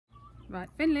Right,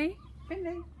 Finley,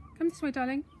 come this way,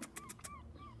 darling.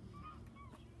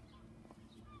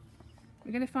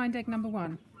 We're going to find egg number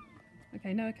 1.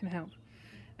 Okay, Noah can help.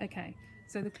 Okay,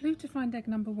 so the clue to find egg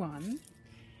number 1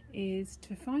 is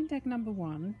to find egg number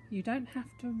 1, you don't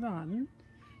have to run.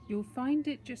 You'll find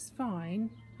it just fine.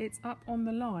 It's up on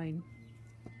the line.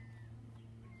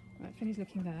 Right, Finley's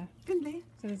looking there. Finley.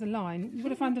 So there's a line. You've got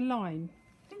to find a line.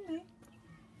 Finley.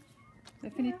 So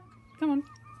Finley, come on.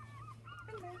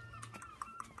 Finley.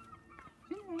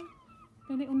 Finley.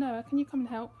 Little Noah, can you come and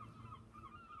help?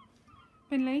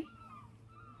 Finley?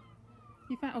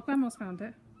 You found, oh, Grandma's found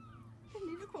it.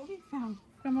 Finley, look what we found.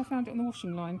 Grandma found it on the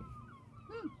washing line.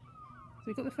 Hmm. So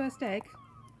we got the first egg.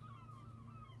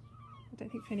 I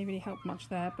don't think Finley really helped much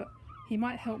there, but he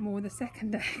might help more with the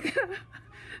second egg.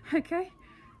 Okay,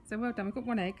 so well done, we've got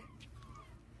 1 egg.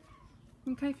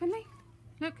 Okay, Finley,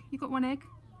 look, you got 1 egg.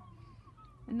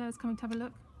 And Noah's coming to have a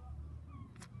look.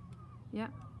 Yeah,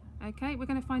 okay, we're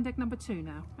going to find egg number 2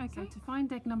 now. Okay, so to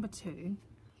find egg number 2,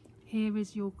 here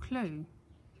is your clue.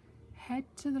 Head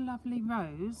to the lovely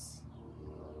rose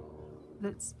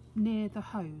that's near the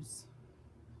hose.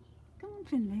 Come on,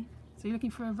 Finley. So you're looking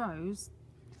for a rose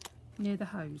near the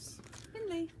hose.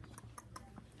 Finley.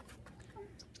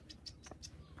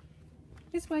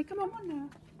 This way, come on. Come on now.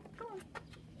 Come on.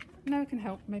 Noah can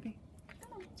help, maybe.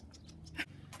 Come on.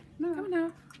 No, come on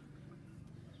now.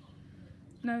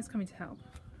 Noah's coming to help.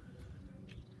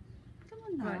 Come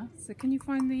on now. Right, so can you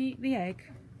find the egg?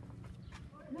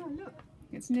 No, look.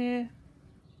 It's near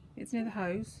the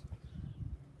hose.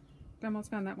 Grandma's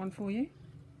found that one for you.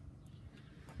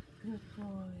 Good boy.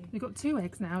 We've got 2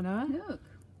 eggs now, Noah. Look.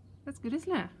 That's good,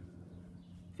 isn't it?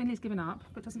 Finley's given up,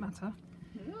 but doesn't matter.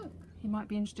 Look. He might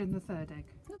be interested in the 3rd egg.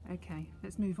 Okay,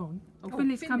 let's move on. Oh, Oh,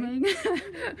 Finley's Finley. coming.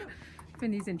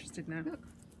 Finley's interested now. Look.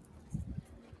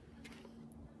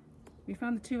 We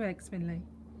found the 2 eggs, Finley.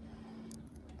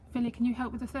 Finley, can you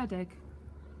help with the 3rd egg?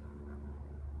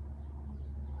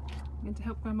 I'm going to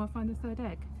help Grandma find the 3rd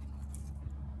egg.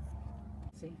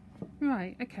 See.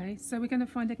 Right, okay, so we're going to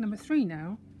find egg number 3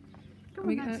 now. Come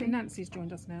on, Nancy. Nancy's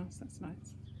joined us now, so that's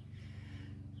nice.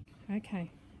 Okay,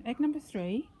 egg number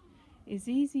 3 is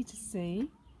easy to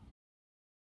see.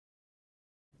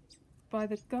 By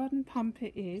the garden pump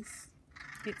it is,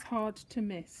 it's hard to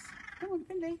miss. Come on,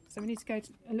 Finley. So we need to go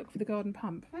and look for the garden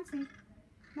pump. Nancy.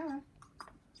 Noah.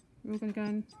 We're all going to go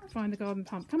and find the garden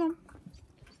pump. Come on.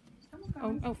 Come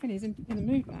on, guys. Oh, Finley's in the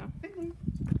mood now. Finley.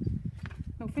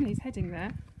 Oh, Finley's heading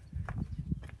there.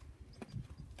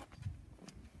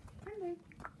 Finley.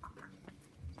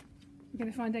 We're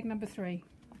going to find egg number 3.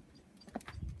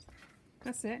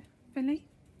 That's it. Finley?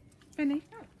 Finley?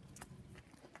 Oh.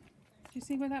 Do you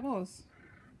see where that was?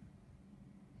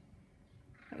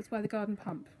 That was by the garden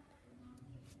pump.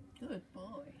 Good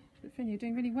boy. But Finley, you're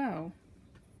doing really well.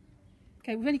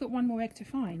 Okay, we've only got 1 more egg to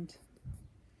find.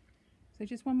 So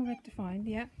just 1 more egg to find,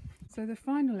 yeah. So the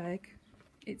final egg,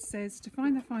 it says to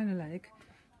find the final egg,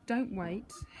 don't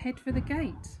wait, head for the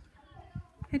gate.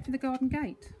 Head for the garden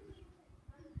gate.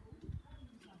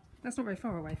 That's not very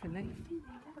far away, Finley.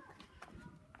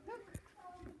 Look.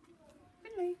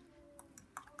 Finley.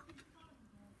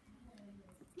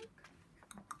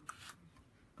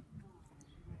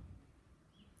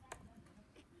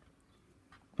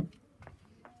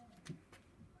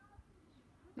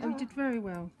 Oh, you did very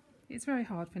well. It's very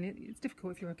hard, Finley. It's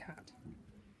difficult if you're a cat.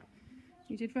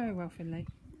 You did very well, Finley.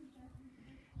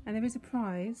 And there is a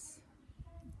prize.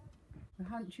 The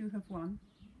hunt you have won.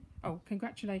 Oh,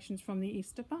 congratulations from the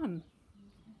Easter Bun.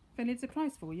 Finley, there's a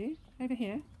prize for you. Over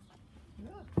here.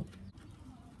 Look.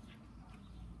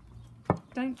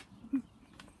 Don't...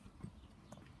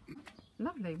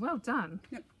 Lovely, well done.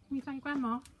 Yep. Will you thank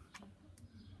Grandma?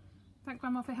 Thank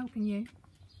Grandma for helping you.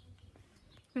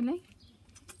 Finley?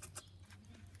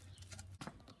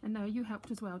 And no, you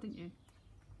helped as well, didn't you?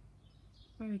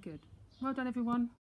 Very good. Well done, everyone.